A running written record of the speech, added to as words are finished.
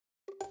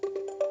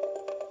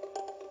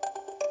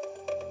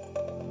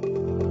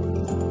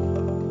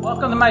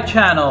Welcome to my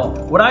channel.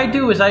 What I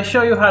do is I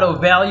show you how to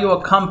value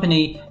a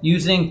company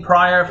using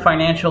prior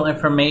financial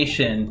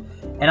information.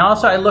 And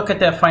also I look at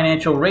their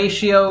financial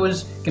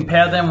ratios,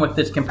 compare them with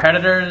its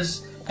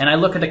competitors, and I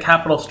look at the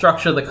capital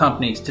structure of the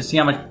companies to see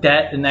how much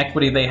debt and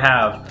equity they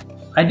have.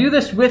 I do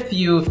this with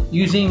you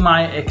using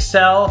my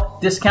Excel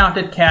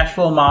discounted cash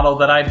flow model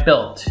that I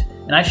built.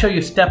 And I show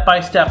you step by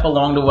step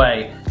along the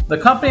way. The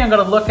company I'm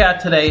going to look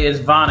at today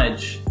is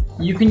Vonage.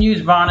 You can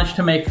use Vonage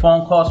to make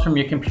phone calls from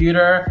your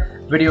computer,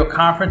 video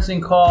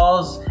conferencing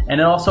calls,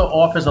 and it also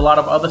offers a lot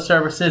of other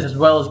services as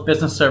well as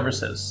business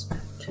services.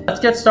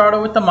 Let's get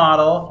started with the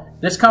model.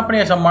 This company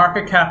has a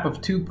market cap of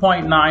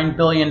 $2.9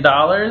 billion.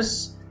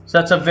 So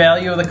that's a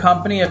value of the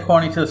company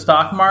according to the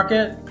stock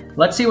market.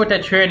 Let's see what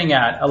they're trading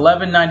at,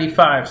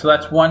 $11.95, so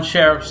that's one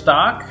share of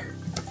stock.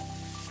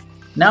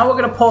 Now we're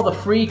going to pull the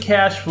free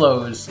cash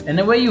flows. And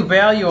the way you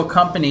value a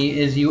company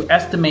is you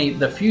estimate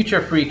the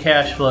future free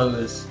cash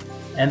flows,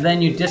 and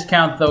then you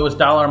discount those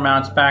dollar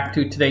amounts back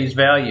to today's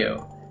value.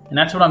 And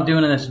that's what I'm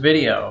doing in this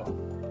video.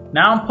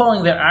 Now I'm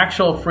pulling their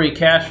actual free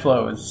cash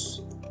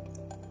flows.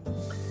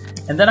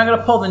 And then I'm going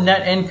to pull the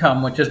net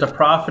income, which is the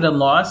profit and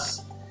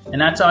loss, and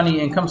that's on the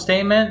income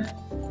statement.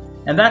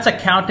 And that's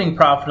accounting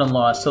profit and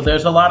loss, so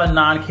there's a lot of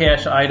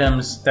non-cash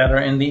items that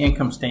are in the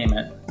income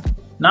statement.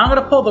 Now I'm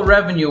going to pull the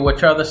revenue,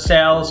 which are the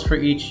sales for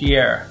each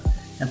year,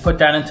 and put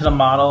that into the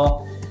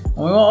model. And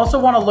we will also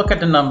want to look at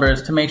the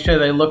numbers to make sure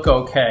they look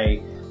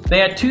okay. They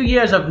had 2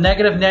 years of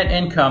negative net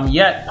income,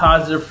 yet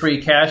positive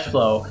free cash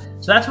flow.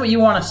 So that's what you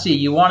want to see.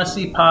 You want to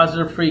see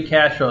positive free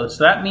cash flow.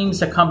 So that means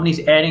the company's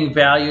adding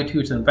value to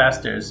its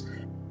investors.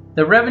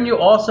 The revenue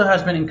also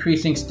has been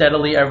increasing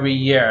steadily every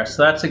year,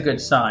 so that's a good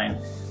sign.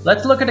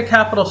 Let's look at the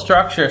capital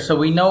structure so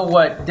we know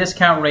what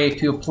discount rate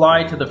to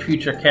apply to the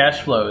future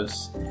cash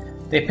flows.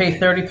 They pay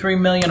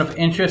 $33 million of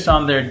interest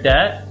on their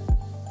debt.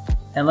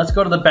 And let's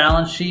go to the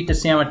balance sheet to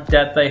see how much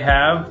debt they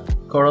have.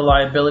 Go to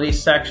liability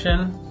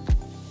section.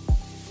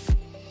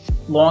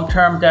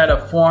 Long-term debt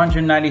of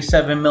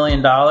 $497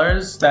 million.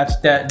 That's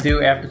debt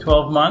due after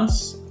 12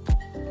 months.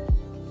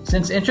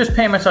 Since interest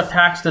payments are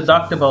tax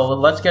deductible,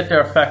 let's get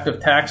their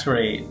effective tax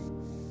rate.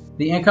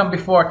 The income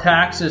before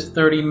tax is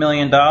 $30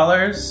 million.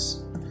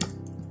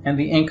 And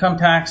the income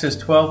tax is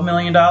 $12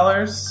 million.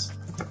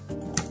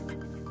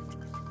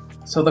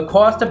 So the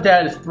cost of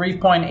debt is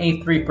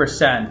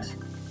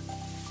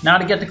 3.83%. Now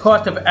to get the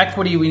cost of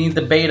equity, we need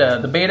the beta.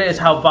 The beta is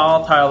how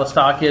volatile the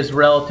stock is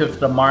relative to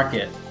the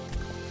market.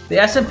 The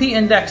S&P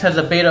index has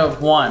a beta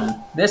of 1.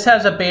 This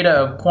has a beta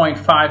of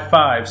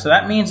 0.55, so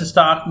that means the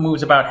stock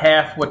moves about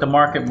half what the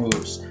market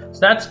moves. So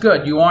that's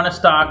good. You want a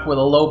stock with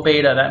a low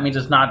beta. That means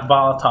it's not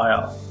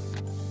volatile.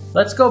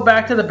 Let's go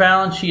back to the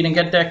balance sheet and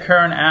get their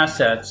current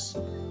assets.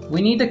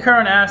 We need the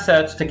current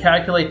assets to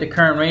calculate the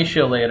current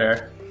ratio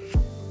later.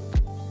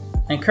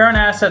 And current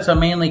assets are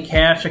mainly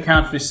cash,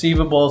 accounts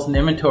receivables, and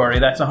inventory.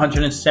 That's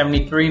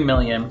 $173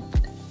 million.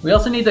 We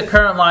also need the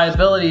current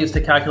liabilities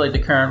to calculate the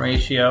current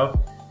ratio.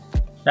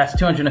 That's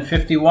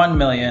 $251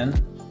 million.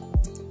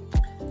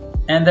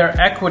 And their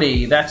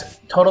equity, that's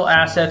total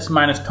assets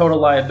minus total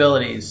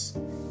liabilities.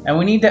 And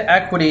we need the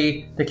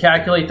equity to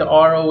calculate the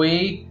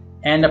ROE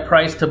and the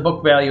price to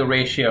book value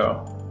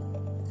ratio.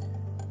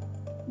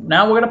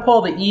 Now we're going to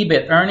pull the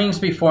EBIT, earnings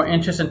before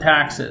interest and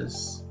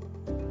taxes.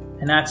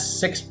 And that's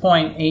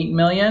 $6.8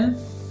 million.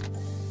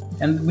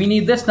 And we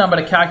need this number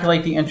to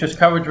calculate the interest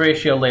coverage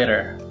ratio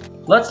later.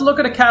 Let's look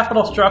at the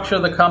capital structure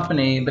of the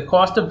company. The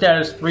cost of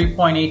debt is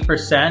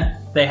 3.8%.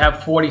 They have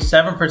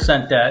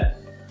 47% debt.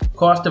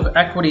 Cost of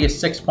equity is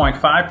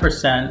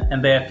 6.5%,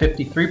 and they have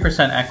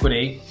 53%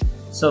 equity.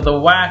 So the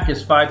WACC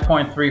is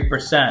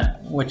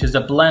 5.3%, which is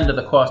a blend of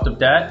the cost of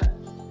debt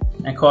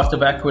and cost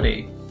of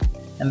equity.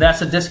 And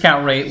that's a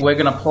discount rate we're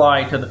going to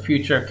apply to the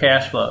future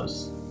cash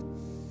flows.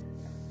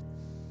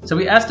 So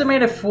we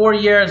estimated 4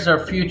 years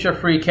of future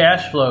free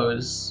cash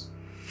flows.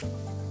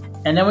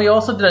 And then we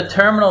also did a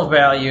terminal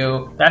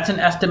value. That's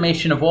an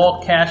estimation of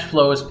all cash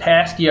flows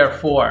past year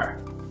 4.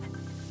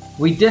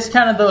 We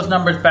discounted those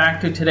numbers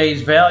back to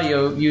today's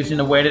value using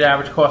the weighted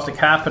average cost of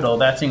capital.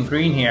 That's in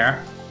green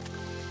here.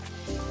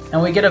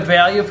 And we get a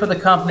value for the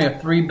company of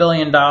 $3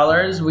 billion.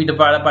 We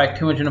divide it by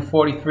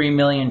 243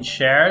 million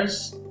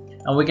shares.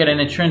 And we get an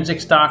intrinsic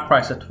stock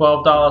price of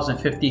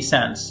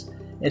 $12.50.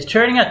 It's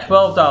trading at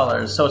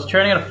 $12, so it's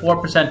trading at a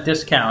 4%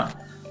 discount.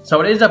 So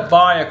it is a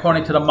buy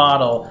according to the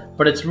model,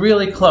 but it's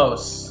really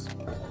close.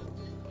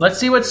 Let's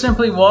see what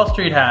Simply Wall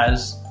Street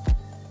has.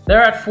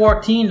 They're at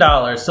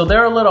 $14, so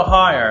they're a little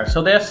higher.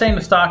 So they're saying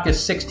the stock is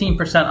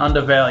 16%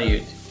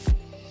 undervalued.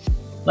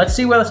 Let's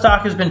see where the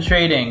stock has been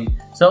trading.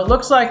 So it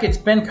looks like it's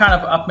been kind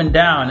of up and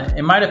down.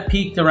 It might have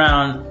peaked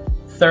around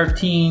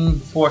 $13,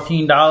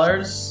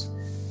 $14,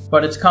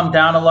 but it's come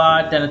down a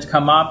lot, then it's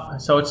come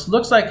up. So it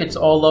looks like it's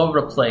all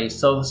over the place.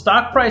 So the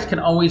stock price can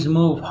always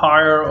move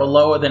higher or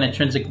lower than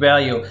intrinsic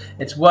value.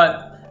 It's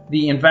what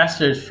the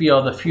investors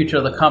feel the future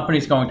of the company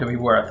is going to be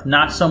worth,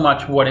 not so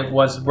much what it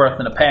was worth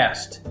in the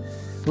past.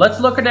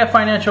 Let's look at their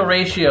financial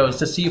ratios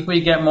to see if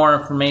we get more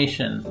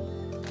information.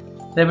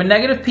 They have a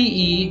negative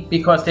PE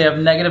because they have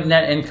negative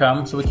net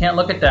income, so we can't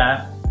look at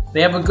that.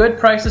 They have a good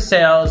price to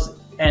sales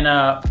and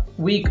a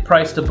weak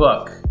price to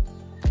book.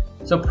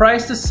 So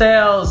price to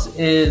sales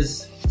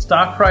is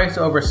stock price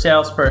over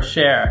sales per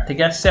share. To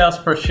get sales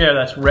per share,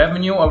 that's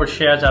revenue over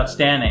shares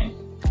outstanding.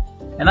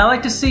 And I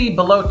like to see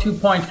below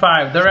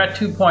 2.5. They're at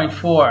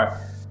 2.4.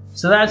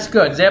 So that's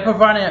good. They're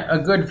providing a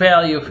good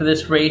value for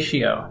this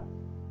ratio.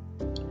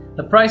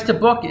 The price to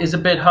book is a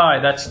bit high.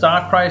 That's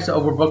stock price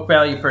over book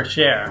value per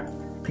share.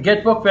 To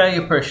get book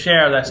value per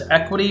share, that's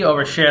equity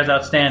over shares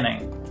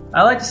outstanding.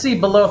 I like to see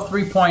below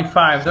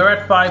 3.5. They're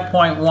at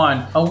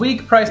 5.1. A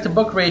weak price to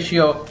book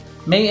ratio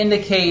may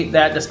indicate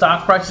that the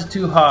stock price is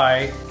too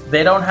high.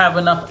 They don't have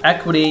enough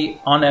equity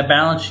on their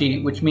balance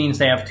sheet, which means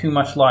they have too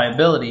much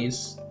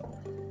liabilities.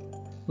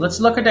 Let's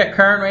look at their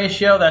current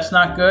ratio. That's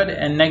not good.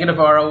 And negative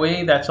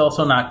ROE, that's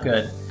also not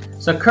good.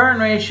 So current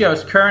ratio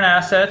is current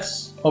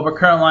assets over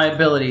current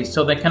liabilities.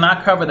 So they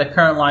cannot cover the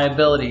current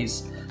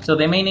liabilities. So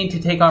they may need to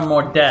take on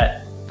more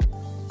debt.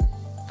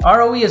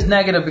 ROE is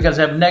negative because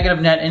they have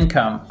negative net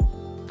income.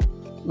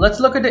 Let's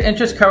look at the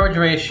interest coverage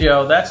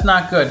ratio. That's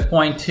not good,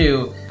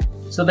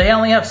 0.2. So they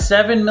only have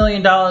 $7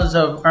 million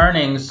of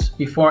earnings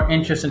before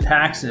interest and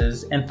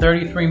taxes and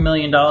 $33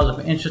 million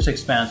of interest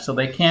expense. So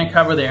they can't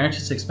cover their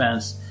interest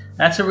expense.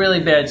 That's a really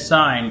bad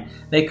sign.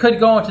 They could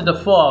go into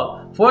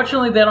default.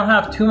 Fortunately, they don't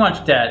have too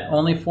much debt,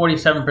 only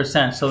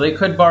 47%, so they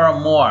could borrow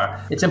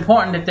more. It's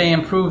important that they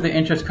improve the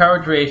interest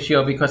coverage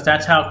ratio because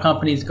that's how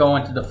companies go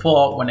into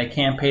default when they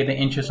can't pay the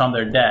interest on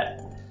their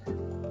debt.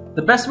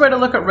 The best way to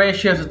look at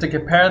ratios is to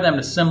compare them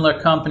to similar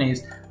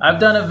companies. I've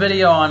done a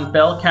video on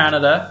Bell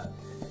Canada,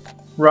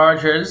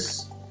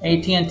 Rogers,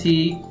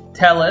 AT&T,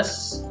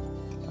 TELUS,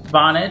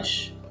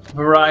 Vonage,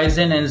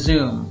 Verizon, and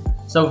Zoom.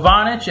 So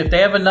Vonage, if they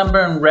have a number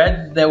in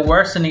red, they're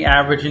worse than the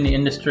average in the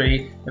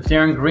industry. If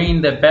they're in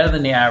green, they're better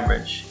than the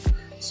average.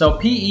 So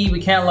PE we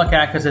can't look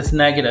at because it's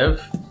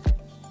negative.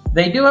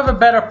 They do have a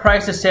better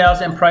price to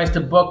sales and price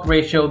to book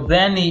ratio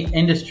than the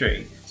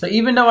industry. So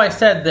even though I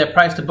said their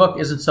price to book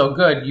isn't so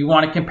good, you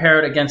want to compare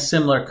it against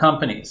similar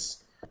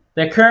companies.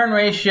 Their current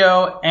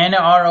ratio and their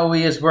ROE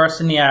is worse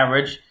than the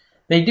average.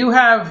 They do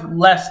have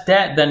less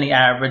debt than the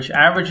average.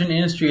 Average in the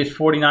industry is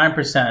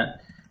 49%.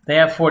 They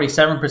have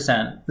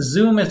 47%.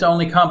 Zoom is the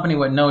only company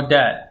with no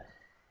debt.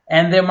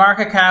 And their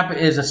market cap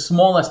is the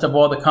smallest of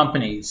all the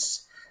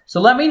companies.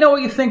 So let me know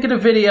what you think of the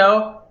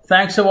video.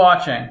 Thanks for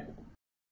watching.